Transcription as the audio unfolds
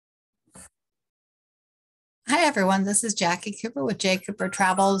Hi, everyone. This is Jackie Cooper with Jay Cooper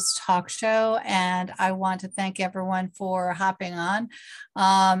Travels Talk Show, and I want to thank everyone for hopping on.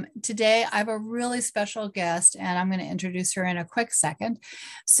 Today, I have a really special guest, and I'm going to introduce her in a quick second.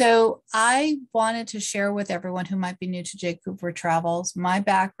 So, I wanted to share with everyone who might be new to Jay Cooper Travels my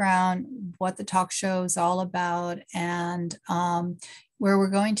background, what the talk show is all about, and where we're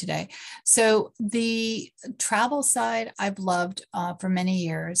going today. So the travel side I've loved for many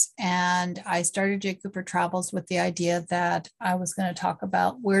years. And I started Jay Cooper Travels with the idea that I was going to talk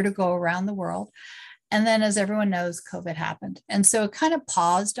about where to go around the world. And then, as everyone knows, COVID happened. And so it kind of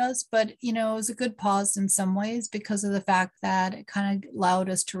paused us, but it was a good pause in some ways because of the fact that it kind of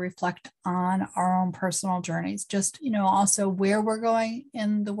allowed us to reflect on our own personal journeys, just, also where we're going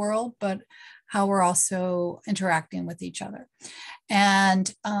in the world, but how we're also interacting with each other.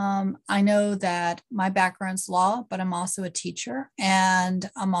 And I know that my background's law, but I'm also a teacher and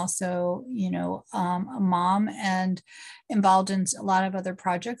I'm also, a mom and involved in a lot of other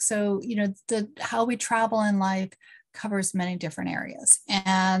projects. So, how we travel in life covers many different areas.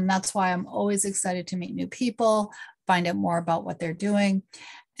 And that's why I'm always excited to meet new people, find out more about what they're doing.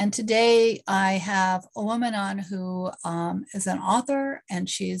 And today I have a woman on who is an author and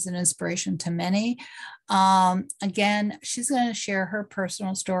she's an inspiration to many. Again, she's going to share her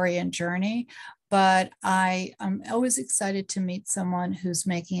personal story and journey, but I'm always excited to meet someone who's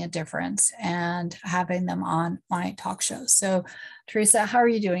making a difference and having them on my talk show. So, Teresa, how are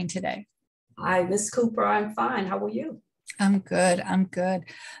you doing today? Hi, Miss Cooper. I'm fine. How are you? I'm good. I'm good.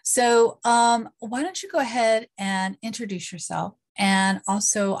 So, why don't you go ahead and introduce yourself? And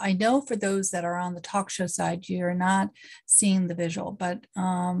also, I know for those that are on the talk show side, you're not seeing the visual, but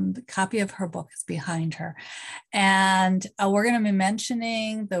the copy of her book is behind her. And we're going to be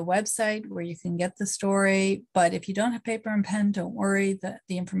mentioning the website where you can get the story. But if you don't have paper and pen, don't worry.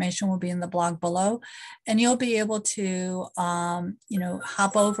 The information will be in the blog below. And you'll be able to,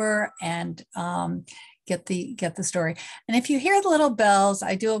 hop over and get the story. And if you hear the little bells,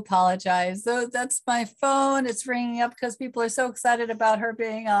 I do apologize. So that's my phone. It's ringing up because people are so excited about her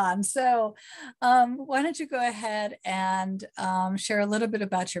being on. So why don't you go ahead and share a little bit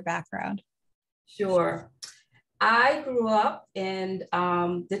about your background? Sure. I grew up in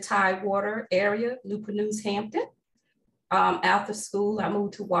the Tidewater area, Newport News, Hampton. After school, I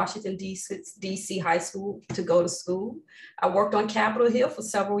moved to Washington, D.C. High School to go to school. I worked on Capitol Hill for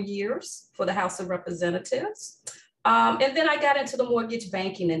several years for the House of Representatives. And then I got into the mortgage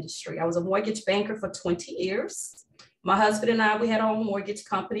banking industry. I was a mortgage banker for 20 years. My husband and I, we had our own mortgage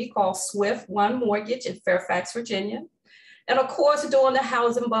company called Swift One Mortgage in Fairfax, Virginia. And of course, during the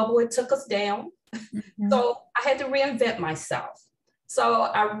housing bubble, it took us down. Mhm. So I had to reinvent myself. So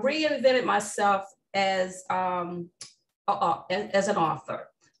I reinvented myself as an author.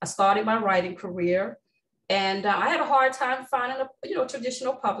 I started my writing career, and I had a hard time finding a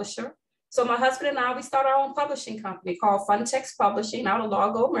traditional publisher. So my husband and I, we started our own publishing company called Funtext Publishing out of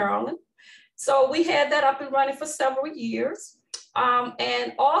Largo, Maryland. So we had that up and running for several years.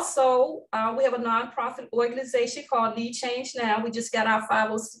 And also, we have a nonprofit organization called Need Change Now. We just got our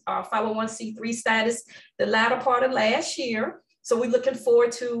 501c3 status the latter part of last year. So we're looking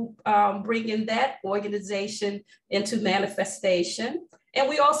forward to bringing that organization into manifestation. And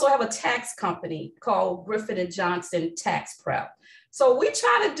we also have a tax company called Griffin and Johnson Tax Prep. So we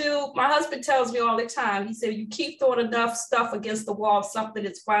try to do, my husband tells me all the time, he said, you keep throwing enough stuff against the wall, something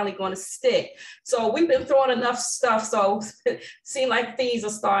is finally going to stick. So we've been throwing enough stuff, so it seems like things are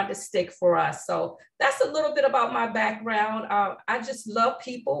starting to stick for us. So that's a little bit about my background. I just love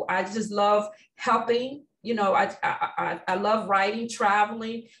people. I just love helping. I love writing,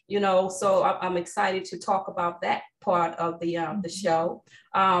 traveling, so I'm excited to talk about that part of the show.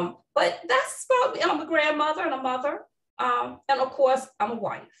 But that's about me. I'm a grandmother and a mother. And of course, I'm a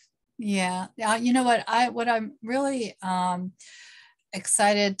wife. Yeah. You know what I'm really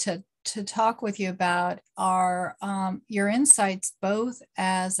excited to talk with you about are your insights, both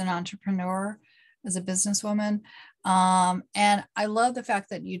as an entrepreneur, as a businesswoman. And I love the fact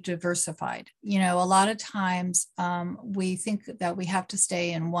that you diversified. A lot of times we think that we have to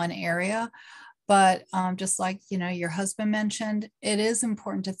stay in one area, but just like your husband mentioned, it is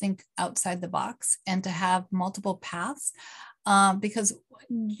important to think outside the box and to have multiple paths. Because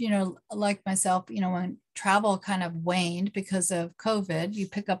like myself, when travel kind of waned because of COVID, you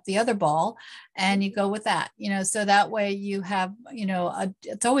pick up the other ball and you go with that. So that way you have,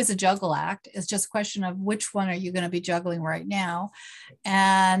 it's always a juggle act. It's just a question of which one are you going to be juggling right now.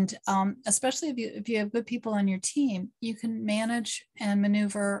 And especially if you have good people on your team, you can manage and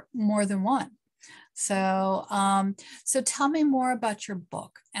maneuver more than one. So tell me more about your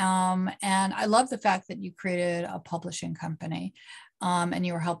book. And I love the fact that you created a publishing company, and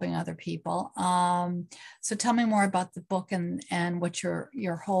you were helping other people. So tell me more about the book and what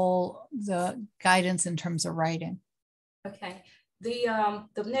the guidance in terms of writing. Okay.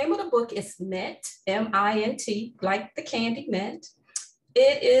 The name of the book is Mint, M-I-N-T, like the candy mint.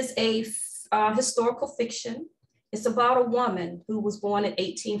 It is a historical fiction. It's about a woman who was born in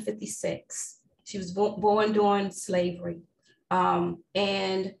 1856. She was born during slavery.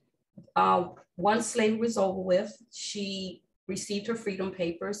 And once slavery was over with, she received her freedom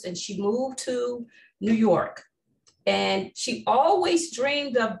papers and she moved to New York. And she always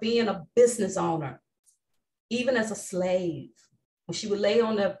dreamed of being a business owner, even as a slave. When she would lay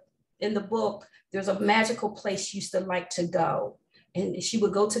in the book, there's a magical place she used to like to go. And she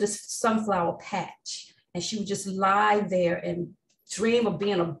would go to this sunflower patch and she would just lie there and dream of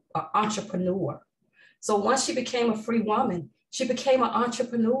being an entrepreneur. So once she became a free woman, she became an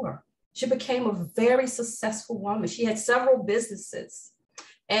entrepreneur. She became a very successful woman. She had several businesses,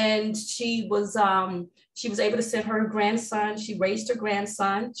 and she was able to send her grandson. She raised her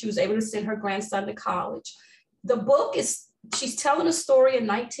grandson. She was able to send her grandson to college. The book she's telling a story in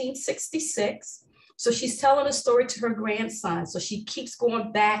 1966. So she's telling a story to her grandson. So she keeps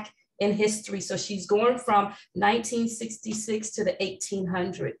going back in history. So she's going from 1966 to the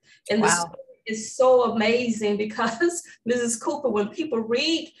 1800s. And this is so amazing because Mrs. Cooper, when people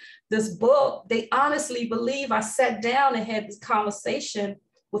read this book, they honestly believe I sat down and had this conversation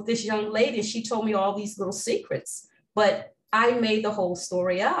with this young lady. She told me all these little secrets, but I made the whole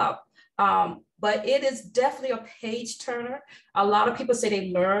story up. But it is definitely a page turner. A lot of people say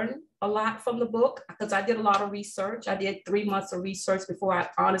they learn a lot from the book because I did a lot of research. I did 3 months of research before I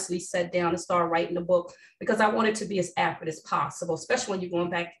honestly sat down and started writing the book because I wanted to be as accurate as possible, especially when you're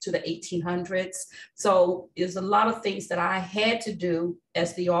going back to the 1800s. So there's a lot of things that I had to do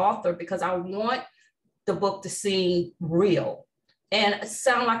as the author because I want the book to seem real and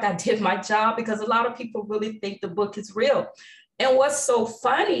sound like I did my job, because a lot of people really think the book is real. And what's so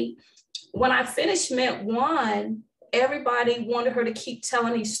funny, when I finished Mint 1, everybody wanted her to keep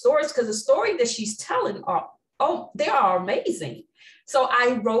telling these stories because the story that she's telling they are amazing. So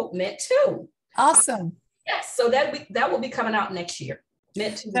I wrote Mint 2. Awesome. Yes, so that will be coming out next year.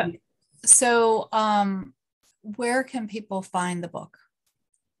 Mint 2. So where can people find the book?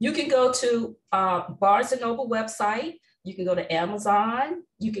 You can go to Barnes & Noble website. You can go to Amazon.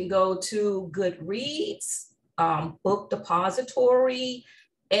 You can go to Goodreads, Book Depository,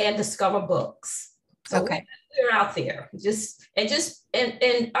 and Discover Books. So okay, we're out there.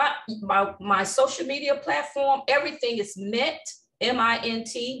 My social media platform, everything is Mint,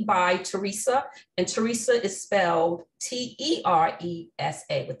 M-I-N-T, by Teresa, and Teresa is spelled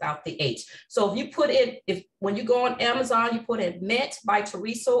T-E-R-E-S-A without the H. So if you put in, when you go on Amazon, you put in Mint by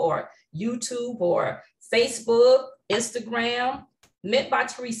Teresa, or YouTube or Facebook, Instagram, Mint by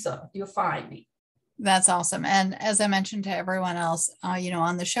Teresa, you'll find me. That's awesome. And as I mentioned to everyone else,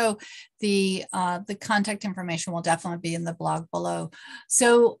 on the show, the contact information will definitely be in the blog below.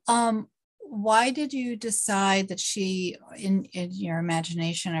 So why did you decide that in your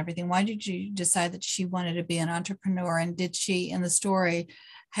imagination and everything, why did you decide that she wanted to be an entrepreneur? And did she, in the story,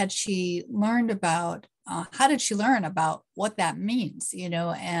 had she learned about, how did she learn about what that means,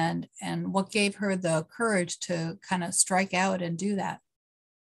 and what gave her the courage to kind of strike out and do that?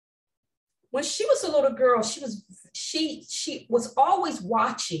 When she was a little girl, she was always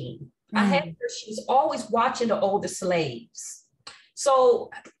watching. I had her, she was always watching the older slaves.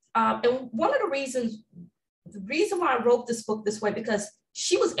 So, and one of the reason why I wrote this book this way, because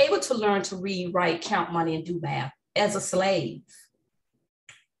she was able to learn to read, write, count money, and do math as a slave.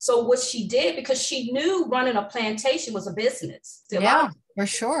 So what she did, because she knew running a plantation was a business. Yeah, for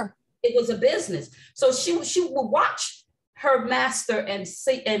sure. It was a business. So she would watch her master and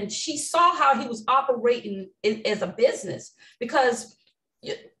she saw how he was operating as a business, because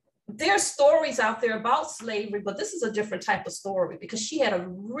there's stories out there about slavery, but this is a different type of story, because she had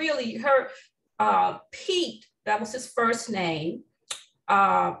Pete, that was his first name.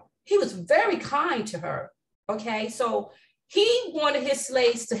 He was very kind to her. Okay. So he wanted his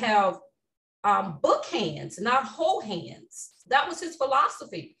slaves to have book hands, not whole hands. That was his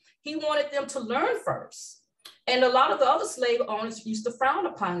philosophy. He wanted them to learn first. And a lot of the other slave owners used to frown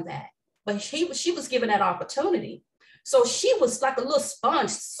upon that, but she was given that opportunity. So she was like a little sponge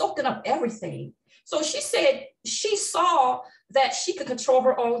soaking up everything. So she said she saw that she could control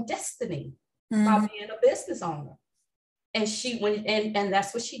her own destiny by being a business owner. And and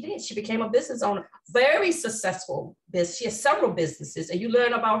that's what she did. She became a business owner, very successful business. She has several businesses, and you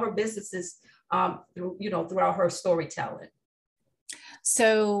learn about her businesses throughout her storytelling.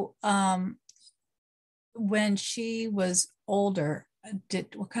 So when she was older,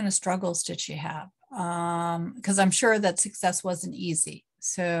 what kind of struggles did she have? Because I'm sure that success wasn't easy.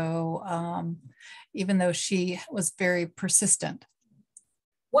 So even though she was very persistent.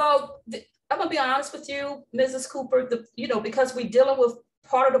 Well, I'm gonna be honest with you, Mrs. Cooper, because we're dealing with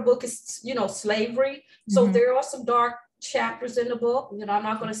part of the book is, slavery. So there are some dark chapters in the book. I'm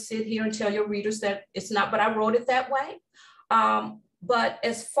not gonna sit here and tell your readers that it's not, but I wrote it that way. But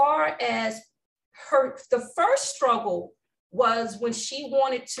as far as the first struggle was when she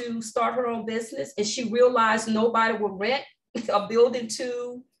wanted to start her own business and she realized nobody would rent a building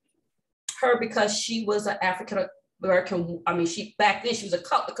to her because she was an African American. I mean, back then she was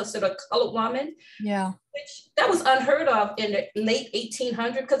considered a colored woman. Yeah. Which that was unheard of in the late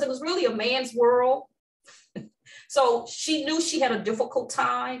 1800s because it was really a man's world. So she knew she had a difficult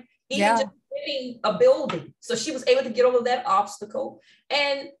time, even just getting a building. So she was able to get over that obstacle.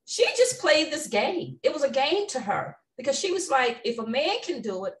 And she just played this game. It was a game to her because she was like, if a man can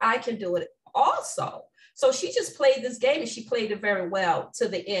do it, I can do it also. So she just played this game and she played it very well to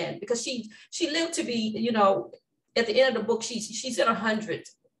the end because she lived to be, at the end of the book, she's in 100,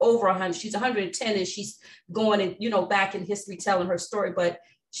 over 100. She's 110 and she's going and, back in history telling her story. But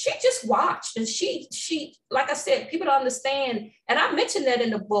she just watched and she, like I said, people don't understand. And I mentioned that in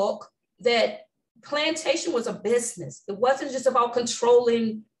the book that plantation was a business. It wasn't just about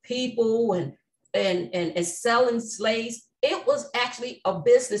controlling people and selling slaves. It was actually a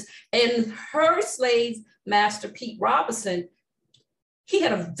business. And her slave master, Pete Robinson, he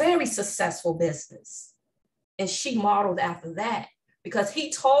had a very successful business. And she modeled after that because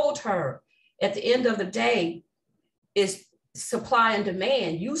he told her at the end of the day is supply and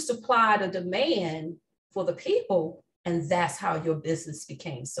demand. You supply the demand for the people, and that's how your business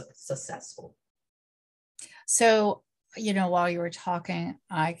became successful. So, while you were talking,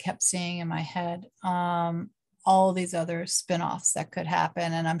 I kept seeing in my head all these other spinoffs that could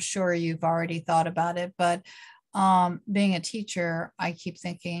happen. And I'm sure you've already thought about it, but being a teacher, I keep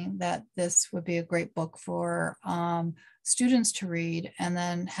thinking that this would be a great book for students to read, and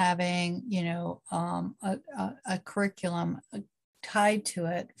then having, a curriculum tied to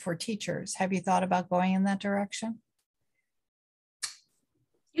it for teachers. Have you thought about going in that direction?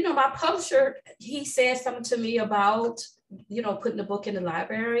 My publisher, he said something to me about, putting the book in the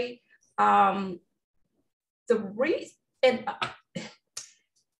library. And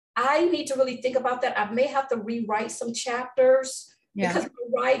I need to really think about that. I may have to rewrite some chapters because of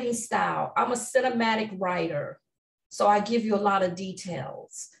my writing style. I'm a cinematic writer. So I give you a lot of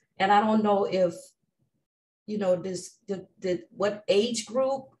details. And I don't know if, what age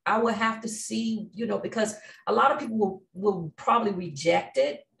group I will have to see, because a lot of people will probably reject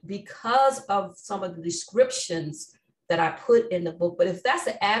it because of some of the descriptions that I put in the book. But if that's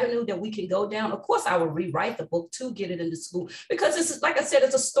the avenue that we can go down, of course, I will rewrite the book to get it into school because this is, like I said,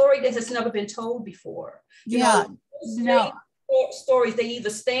 it's a story that has never been told before. Stories, they either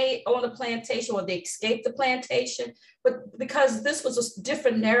stay on the plantation or they escape the plantation. But because this was a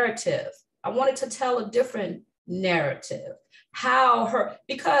different narrative, I wanted to tell a different narrative.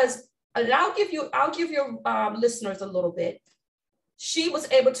 Because and I'll give your listeners a little bit. She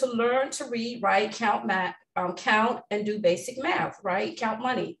was able to learn to read, write, count, and do basic math, right? Count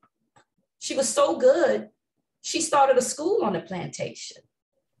money. She was so good, she started a school on the plantation.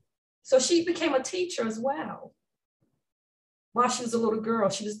 So she became a teacher as well. While she was a little girl,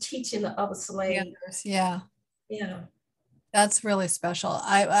 she was teaching the other slaves. Yeah. That's really special.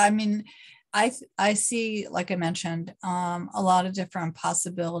 I see, like I mentioned, a lot of different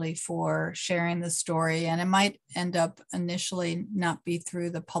possibility for sharing the story, and it might end up initially not be through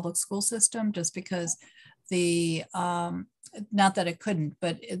the public school system, just because the not that it couldn't,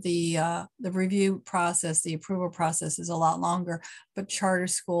 but the review process, the approval process is a lot longer. But charter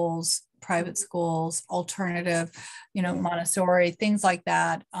schools, private schools, alternative, Montessori, things like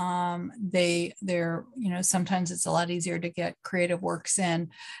that. They're sometimes it's a lot easier to get creative works in,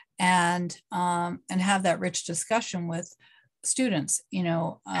 and have that rich discussion with students,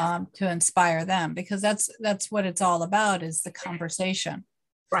 to inspire them, because that's what it's all about, is the conversation.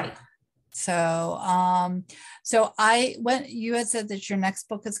 Right. So, when you had said that your next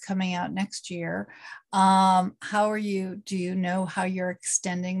book is coming out next year, do you know how you're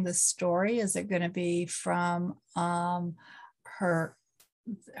extending the story? Is it going to be from her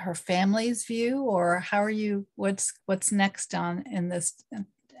family's view, or what's next in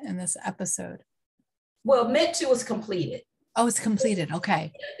this episode? Well, Meant To is completed. Oh, it's completed.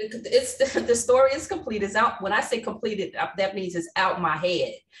 Okay. It's the story is complete. It's out. When I say completed, that means it's out my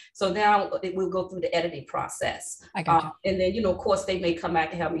head. So now it will go through the editing process. I got you. And then, of course, they may come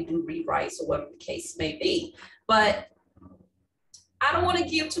back and help me do rewrites or whatever the case may be. But I don't want to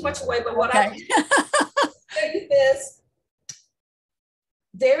give too much away. But what I tell you is,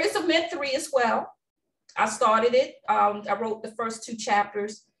 there is a Mint 3 as well. I started it. I wrote the first 2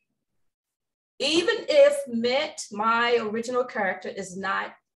 chapters. Even if Mint, my original character, is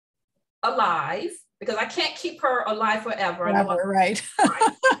not alive, because I can't keep her alive forever. Right.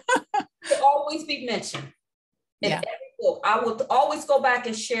 She'll always be mentioned in every book. I will always go back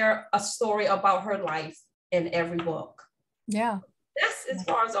and share a story about her life in every book. Yeah. That's as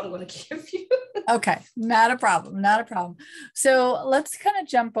far as I'm going to give you. Okay, not a problem, not a problem. So let's kind of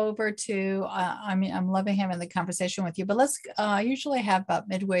jump over to, I'm loving having the conversation with you, but let's usually have about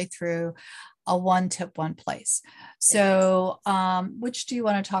midway through a one tip, one place. So which do you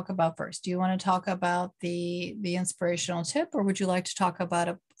want to talk about first? Do you want to talk about the inspirational tip, or would you like to talk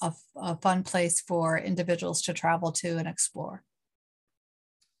about a fun place for individuals to travel to and explore?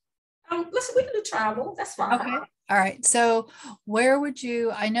 Listen, we can do travel. That's fine. Okay. All right. So where would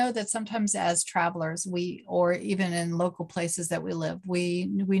you, I know that sometimes as travelers, or even in local places that we live, we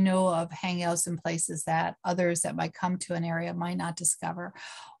know of hangouts and places that others that might come to an area might not discover.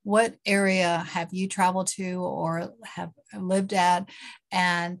 What area have you traveled to or have lived at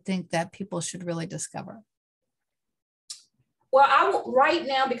and think that people should really discover? Well, I will right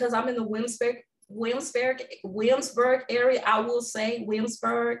now, because I'm in the Williamsburg area, I will say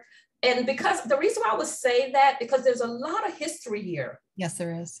Williamsburg. And because the reason why I would say that, because there's a lot of history here. Yes,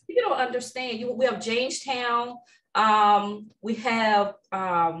 there is. You don't understand. We have Jamestown. We have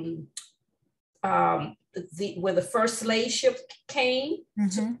where the first slave ship came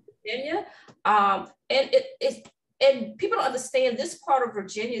to Virginia. And people don't understand this part of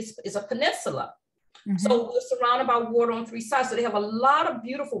Virginia is a peninsula. So we're surrounded by water on 3 sides. So they have a lot of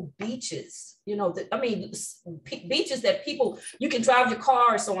beautiful beaches, beaches that you can drive your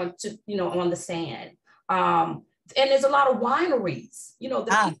cars on to, on the sand. And there's a lot of wineries, people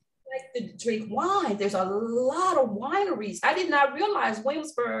like to drink wine. There's a lot of wineries. I did not realize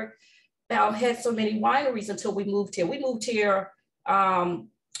Williamsburg had so many wineries until we moved here. We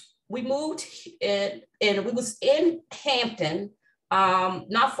moved and we was in Hampton,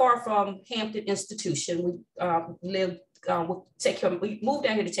 not far from Hampton Institution. We we moved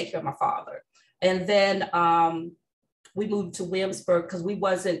down here to take care of my father. And then we moved to Williamsburg because we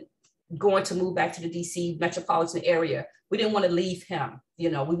wasn't going to move back to the DC metropolitan area. We didn't want to leave him. We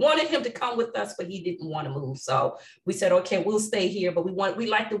wanted him to come with us, but he didn't want to move. So we said, okay, we'll stay here, but we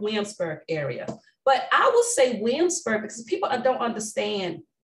like the Williamsburg area. But I will say Williamsburg because people don't understand.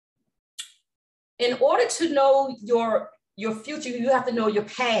 In order to know your future, you have to know your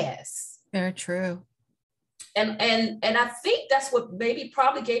past. Very true. And I think that's what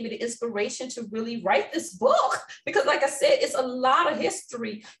probably gave me the inspiration to really write this book, because like I said, it's a lot of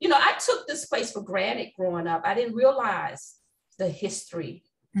history. I took this place for granted growing up. I didn't realize the history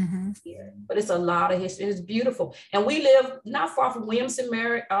here, but it's a lot of history. It's beautiful. And we live not far from Williamson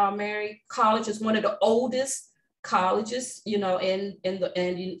Mary College. It's one of the oldest colleges, in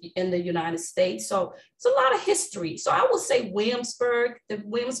the United States. So it's a lot of history. So I would say the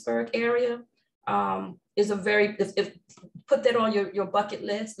Williamsburg area, is a very, if put that on your bucket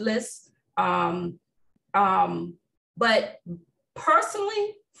list. But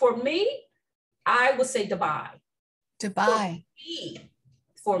personally, for me, I would say Dubai.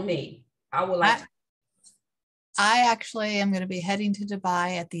 For me, I would like. I actually am going to be heading to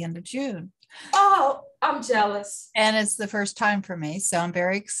Dubai at the end of June. Oh, I'm jealous. And it's the first time for me, so I'm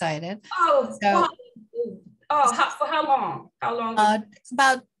very excited. Oh, so, for how long? How long? It's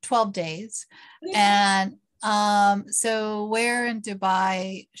about 12 days. And so where in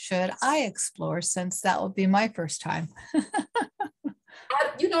Dubai should I explore, since that will be my first time? I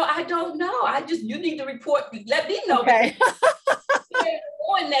don't know. You need to report. Let me know. Okay.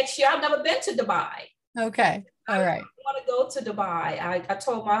 Going next year. I've never been to Dubai. Okay. All right. I want to go to Dubai. I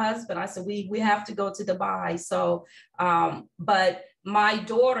told my husband, I said, we have to go to Dubai. So, but my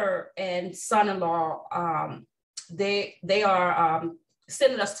daughter and son-in-law, they are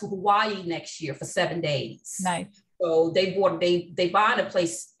sending us to Hawaii next year for 7 days. Nice. So they buying a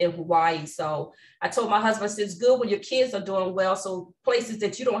place in Hawaii. So I told my husband, I said, it's good when your kids are doing well. So places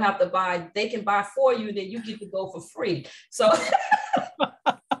that you don't have to buy, they can buy for you, then you get to go for free. So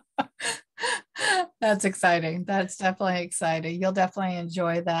that's exciting. That's definitely exciting. You'll definitely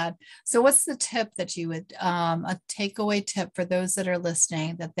enjoy that. So what's the tip that you would, a takeaway tip for those that are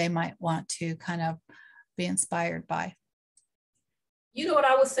listening that they might want to kind of be inspired by? You know what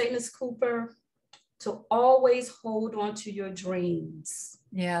I would say, Ms. Cooper? To always hold on to your dreams.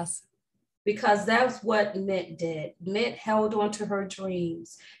 Yes. Because that's what Mint did. Mint held on to her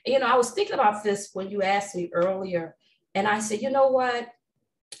dreams. And, you know, I was thinking about this when you asked me earlier, and I said, you know what?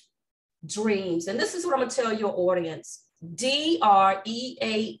 Dreams. And this is what I'm going to tell your audience. DREAMS.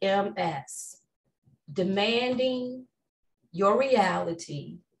 Demanding your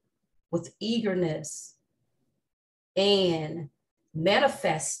reality with eagerness and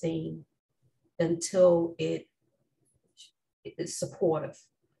manifesting until it is supportive.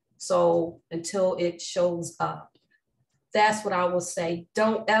 So until it shows up. That's what I will say.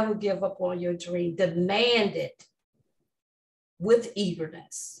 Don't ever give up on your dream. Demand it with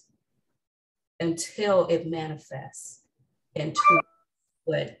eagerness until it manifests into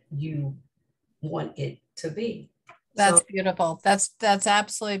what you want it to be. That's beautiful. That's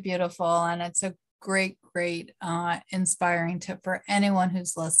absolutely beautiful. And it's a great, inspiring tip for anyone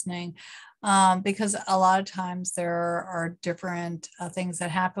who's listening. Because a lot of times there are different things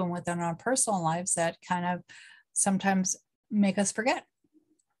that happen within our personal lives that kind of sometimes make us forget.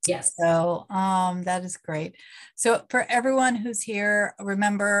 Yes. So that is great. So for everyone who's here,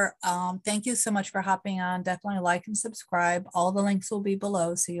 remember, thank you so much for hopping on. Definitely like and subscribe. All the links will be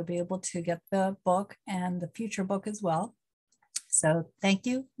below, so you'll be able to get the book and the future book as well. So thank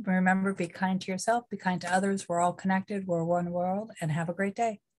you. Remember, be kind to yourself, be kind to others. We're all connected. We're one world, and have a great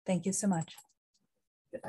day. Thank you so much.